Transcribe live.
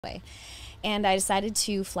Broadway. And I decided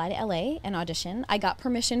to fly to LA and audition. I got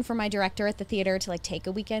permission from my director at the theater to like take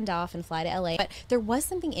a weekend off and fly to LA. But there was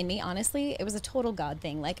something in me, honestly. It was a total God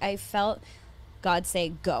thing. Like I felt God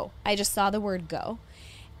say, go. I just saw the word go.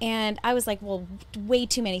 And I was like, well, way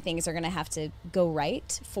too many things are going to have to go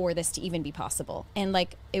right for this to even be possible. And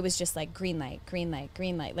like, it was just like green light, green light,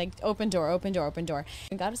 green light, like open door, open door, open door.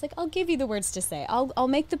 And God was like, I'll give you the words to say. I'll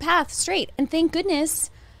make the path straight. And thank goodness,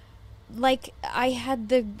 like I had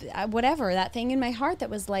the, whatever, that thing in my heart that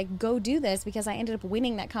was like, go do this, because I ended up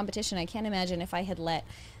winning that competition. I can't imagine if I had let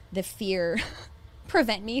the fear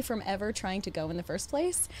prevent me from ever trying to go in the first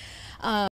place.